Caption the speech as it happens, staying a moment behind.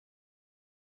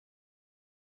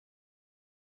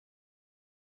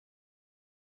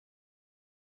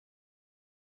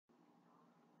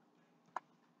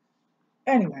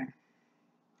Anyway,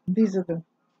 these are the,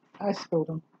 I spilled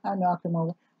them. I knocked them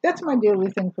over. That's my daily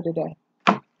thing for today,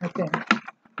 I think.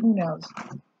 Who knows?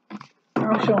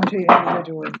 I'll show them to you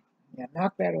individually. Yeah,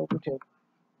 knock that over too.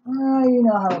 You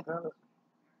know how it goes.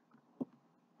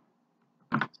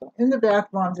 So in the bath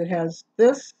bombs, it has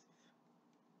this.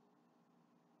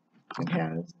 It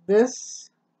has this.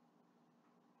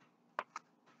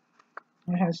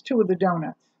 It has 2 of the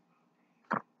donuts.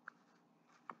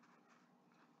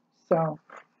 So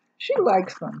she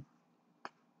likes them.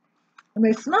 And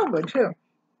they smell good too.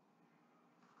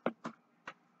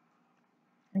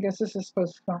 I guess this is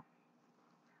supposed to smell.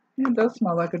 Yeah, it does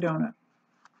smell like a donut.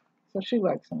 So she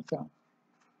likes them, so.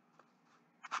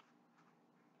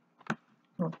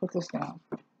 We'll put this down.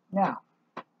 Now,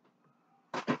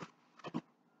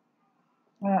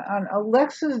 on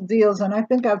Alexa's deals, and I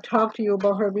think I've talked to you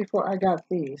about her before, I got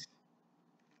these.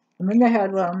 And then they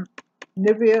had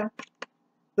Nivea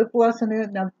lip gloss in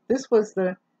it. Now, this was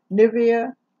the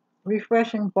Nivea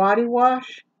Refreshing Body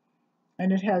Wash,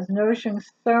 and it has nourishing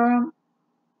serum,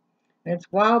 and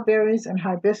it's wild berries and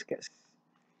hibiscus.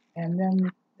 And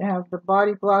then they have the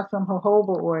Body Blossom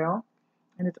jojoba oil,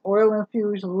 and it's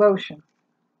oil-infused lotion.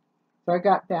 So I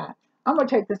got that. I'm going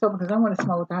to take this over because I want to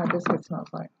smell what the hibiscus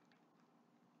smells like.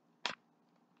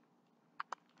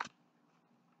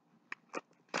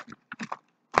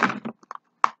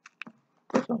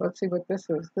 This one, let's see what this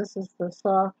is. This is the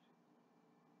soft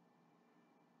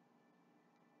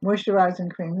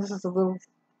moisturizing cream. This is a little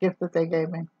gift that they gave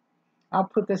me. I'll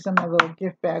put this in my little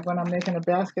gift bag when I'm making a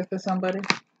basket for somebody.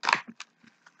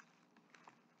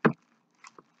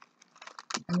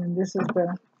 And then this is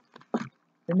the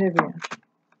Nivea.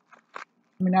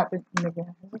 I mean, not the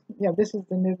Nivea. Yeah, this is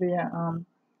the Nivea.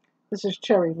 This is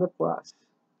cherry lip gloss.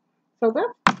 So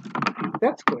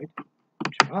that's good.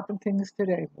 I'm dropping things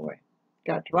today, boy.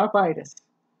 Got dropitis.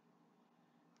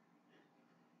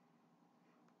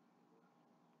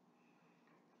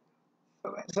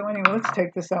 So anyway, let's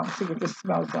take this out and see what this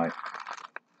smells like.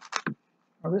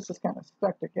 Oh, this is kind of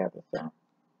stuck together, so.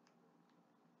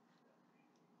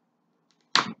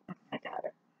 I got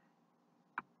it.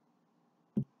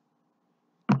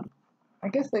 I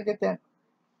guess they get that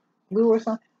glue or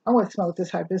something. I want to smell what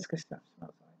this hibiscus stuff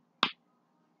smells like.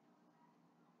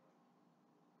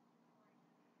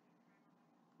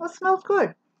 Well, it smells good.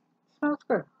 It smells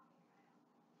good.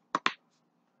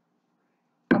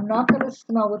 I'm not going to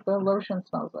smell what the lotion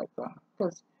smells like, though,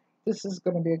 because this is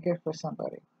going to be a gift for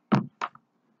somebody.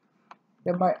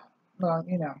 It might, well,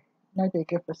 you know, might be a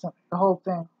gift for some, the whole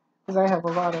thing, because I have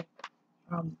a lot of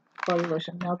body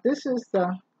lotion. Now, this is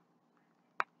the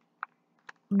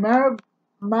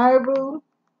Marabou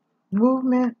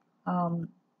Movement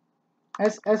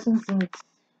Essence, and it's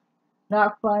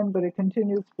not fun, but it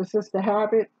continues to persist a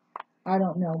habit. I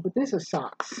don't know, but this is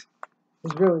socks.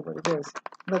 Is really what it is.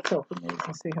 Let's open these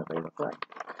and see how they look like.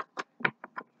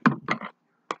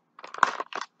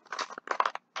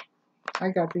 I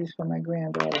got these for my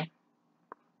granddaughter.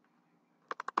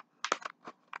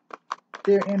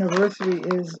 Their anniversary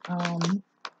is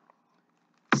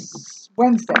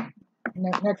Wednesday,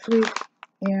 next week,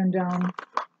 and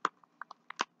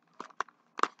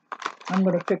I'm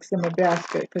going to fix them a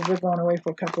basket because they're going away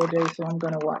for a couple of days, so I'm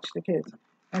going to watch the kids.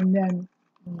 And then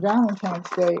Valentine's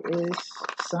Day is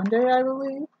Sunday, I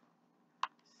believe.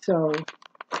 So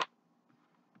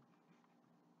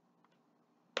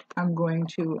I'm going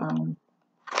to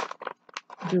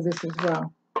do this as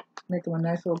well. Make them a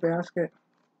nice little basket.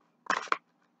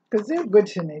 Because they're good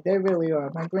to me. They really are.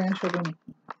 My grandchildren,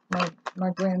 my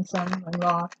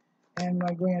grandson-in-law, and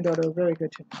my granddaughter are very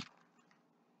good to me.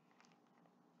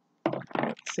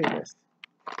 Let's see this.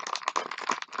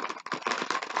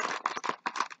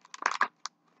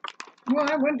 Well,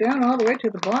 I went down all the way to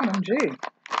the bottom. Gee.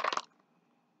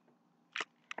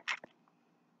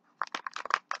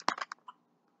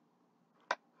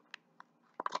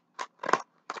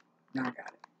 Now I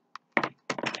got it.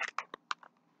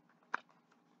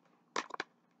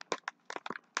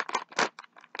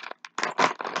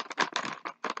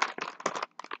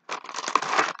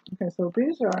 Okay, so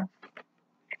these are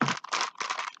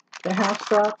the half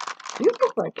socks. These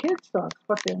look like kid socks,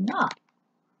 but they're not.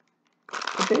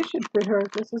 But they should fit her.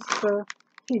 This is the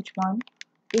peach one.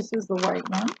 This is the white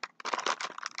one.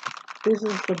 This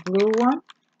is the blue one.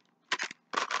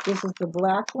 This is the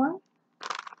black one.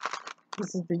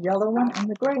 This is the yellow one and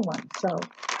the gray one. So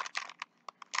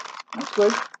that's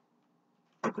good.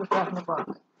 Put that in the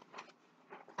box.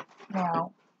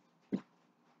 Now,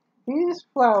 these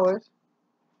flowers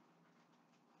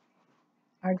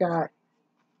I got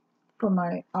for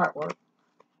my artwork.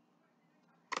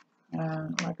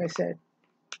 Like I said,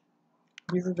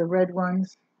 These are the red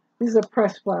ones. These are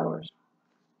pressed flowers.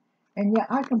 And yeah,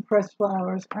 I can press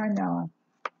flowers, I know.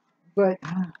 But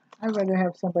I'd rather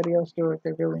have somebody else do it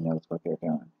that really knows what they're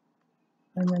doing.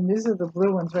 And then these are the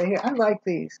blue ones right here. I like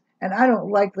these. And I don't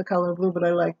like the color blue, but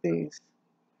I like these.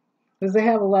 Because they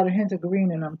have a lot of hint of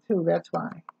green in them too, that's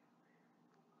why.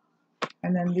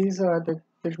 And then these are the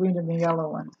green and the yellow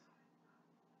ones.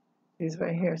 These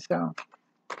right here, so.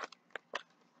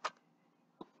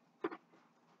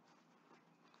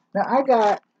 Now I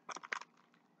got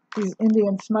these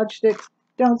Indian smudge sticks.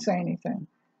 Don't say anything.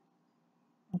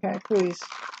 Okay, please.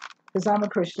 Because I'm a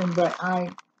Christian, but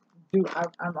I'm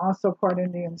also part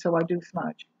Indian, so I do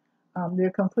smudge.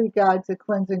 They're complete guides to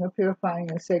cleansing or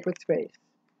purifying a sacred space.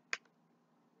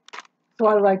 So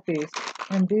I like these.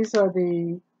 And these are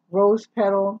the rose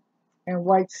petal and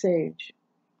white sage.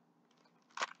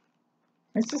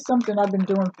 It's just something I've been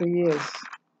doing for years.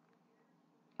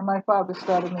 And my father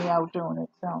started me out doing it,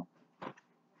 so.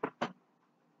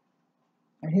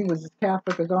 And he was as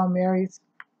Catholic as all Mary's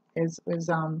is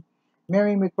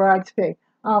Mary McBride's pig.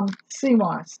 Sea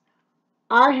moss.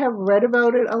 I have read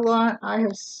about it a lot. I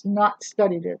have not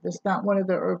studied it. It's not one of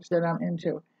the herbs that I'm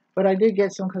into. But I did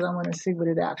get some because I want to see what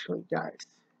it actually does.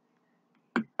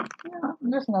 Yeah,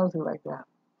 I'm just nosy like that.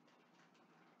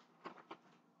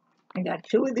 I got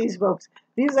 2 of these books.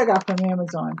 These I got from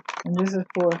Amazon. And this is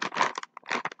for...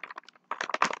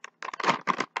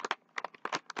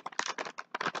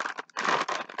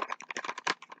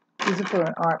 These are for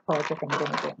an art project I'm going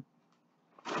to do.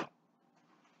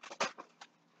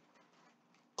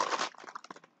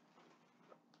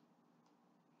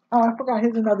 Oh, I forgot.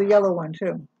 Here's another yellow one,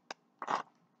 too.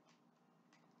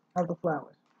 Of the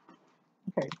flowers.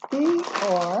 Okay, these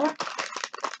are...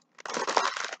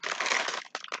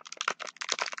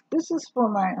 This is for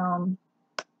my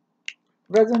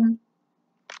resin,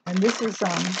 and this is I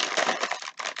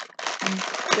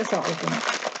guess I'll open it.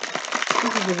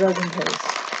 This is the resin paste.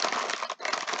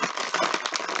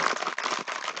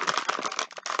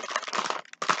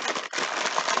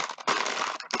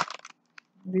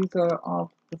 These are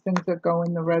all the things that go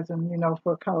in the resin, you know,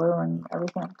 for color and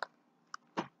everything.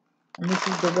 And this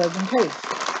is the resin paste.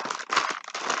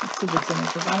 Let's see what's in it,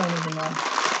 because I don't even know.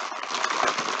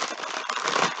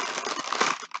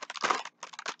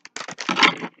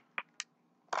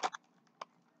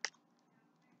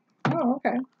 Oh,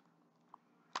 okay.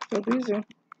 So these are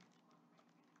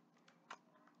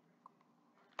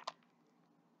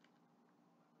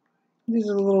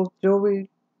the little jewelry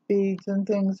beads and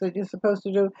things that you're supposed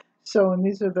to do. So, and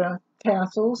these are the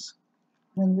tassels,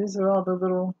 and these are all the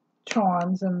little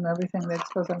charms and everything that's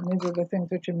supposed to, and these are the things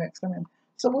that you mix them in.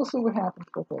 So we'll see what happens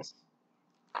with this.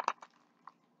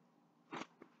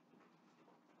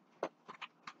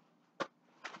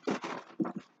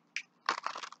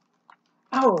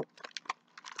 Oh,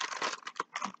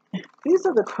 these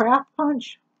are the craft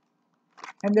punch,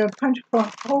 and they're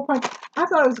hole punch. I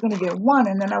thought I was going to get one,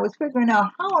 and then I was figuring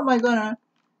out how am I going to,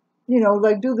 you know,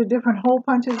 like do the different hole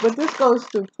punches. But this goes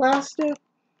through plastic,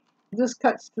 this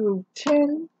cuts through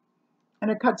tin, and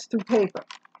it cuts through paper.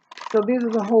 So these are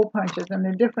the hole punches, and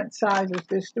they're different sizes.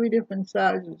 There's 3 different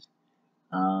sizes.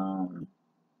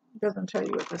 It doesn't tell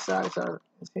you what the size of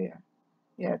is here.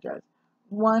 Yeah, it does.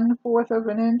 1/4 of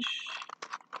an inch.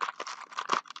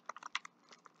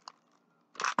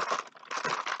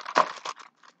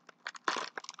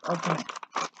 Okay.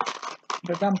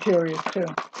 But I'm curious too.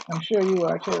 I'm sure you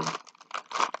are too.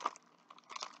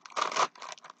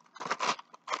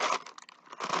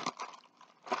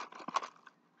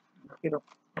 Get a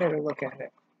better look at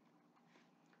it.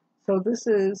 So this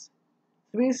is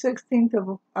 3/16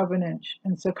 of an inch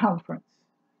in circumference.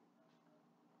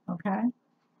 Okay?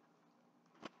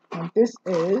 And this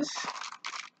is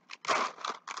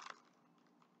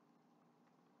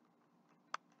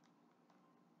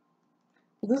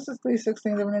this is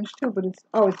 3/16 of an inch too, but it's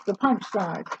the punch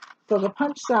size. So the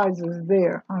punch size is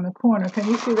there on the corner. Can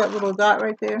you see that little dot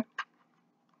right there?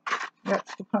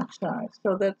 That's the punch size.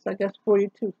 So that's, I guess,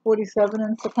 47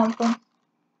 in circumference.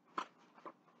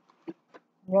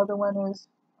 The other one is,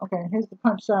 okay, here's the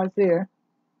punch size there.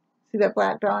 See that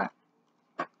black dot?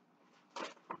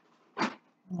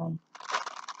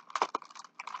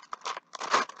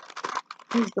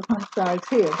 Here's the punch size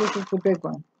here. This is the big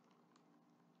one.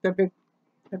 The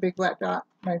big black dot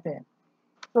right there.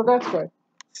 So that's good.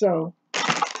 So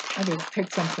I need to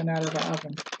take something out of the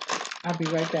oven. I'll be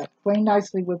right back. Play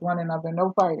nicely with one another.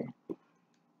 No fighting.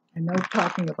 And no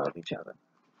talking about each other.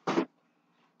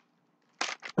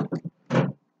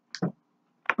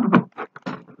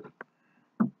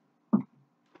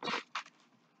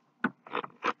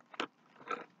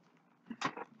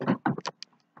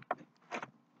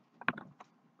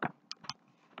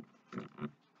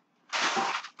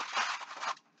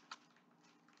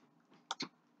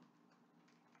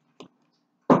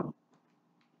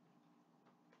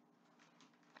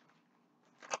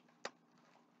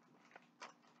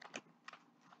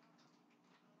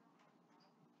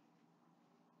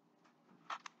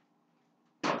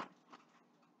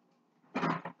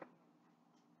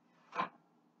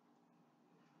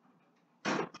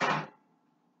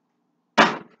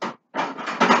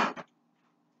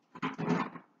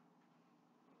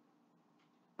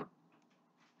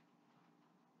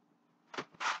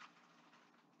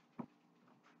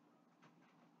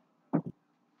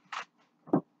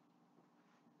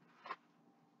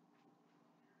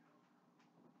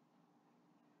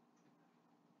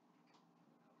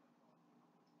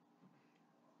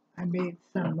 I made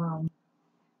some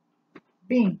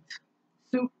beans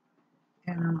soup,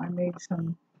 and I made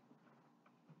some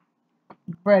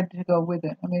bread to go with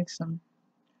it. I made some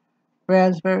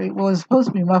raspberry. Well, it was supposed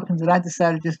to be muffins, and I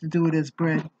decided just to do it as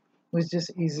bread. It was just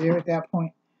easier at that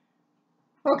point.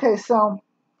 Okay, so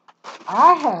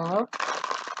I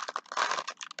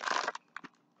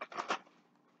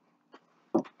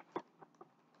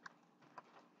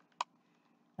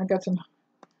got some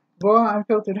raw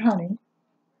unfiltered honey.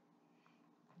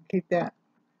 Keep that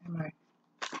in my.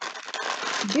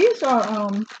 These are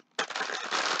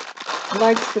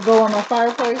lights to go on my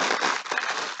fireplace.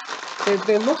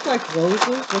 They look like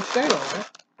roses, which they are,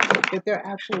 but they're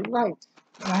actually lights.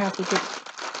 And I have to get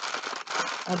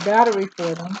a battery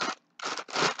for them,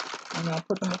 and I'll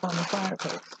put them up on the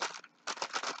fireplace.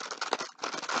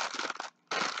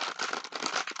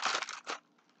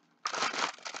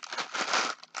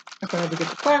 I had to get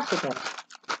the plastic out.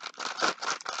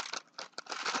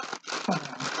 Come on.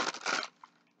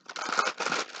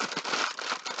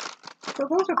 So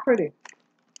those are pretty.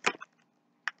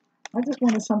 I just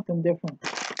wanted something different.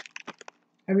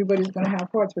 Everybody's going to have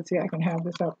hearts, but see, I can have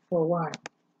this up for a while.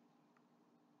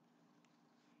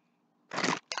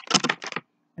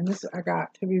 And this I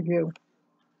got to review.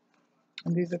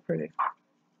 And these are pretty.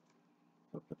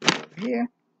 We'll put this over here.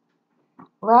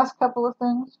 Last couple of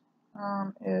things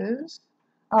now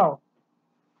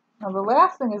the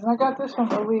last thing is, and I got this from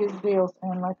Aaliyah's Deals,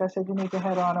 and like I said, you need to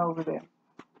head on over there.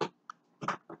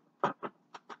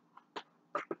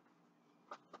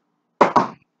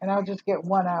 And I'll just get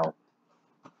one out.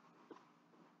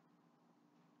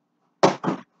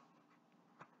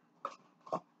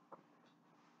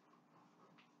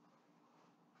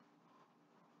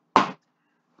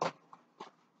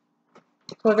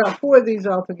 So I got 4 of these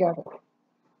all together.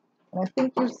 And I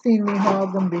think you've seen me haul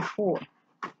them before.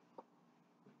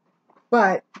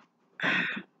 But I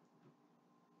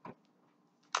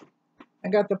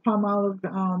got the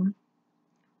Palmolive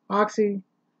Oxy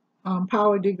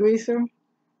Power Degreaser,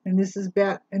 and this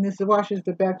washes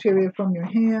the bacteria from your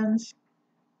hands,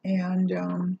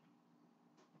 and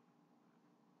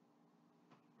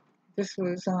this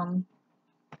was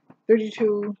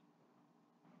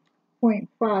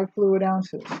 32.5 fluid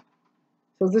ounces.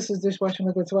 So this is dishwashing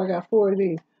liquid. So I got 4 of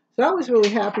these. So I was really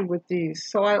happy with these.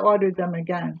 So I ordered them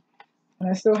again, and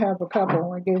I still have a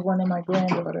couple. I gave one to my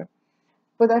granddaughter.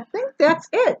 But I think that's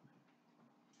it.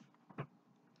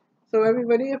 So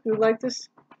everybody, if you like this,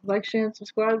 like, share, and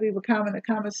subscribe. Leave a comment in the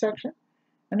comment section.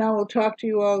 And I will talk to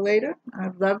you all later. I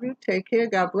love you. Take care.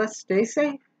 God bless. Stay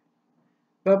safe.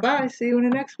 Bye-bye. See you in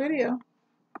the next video.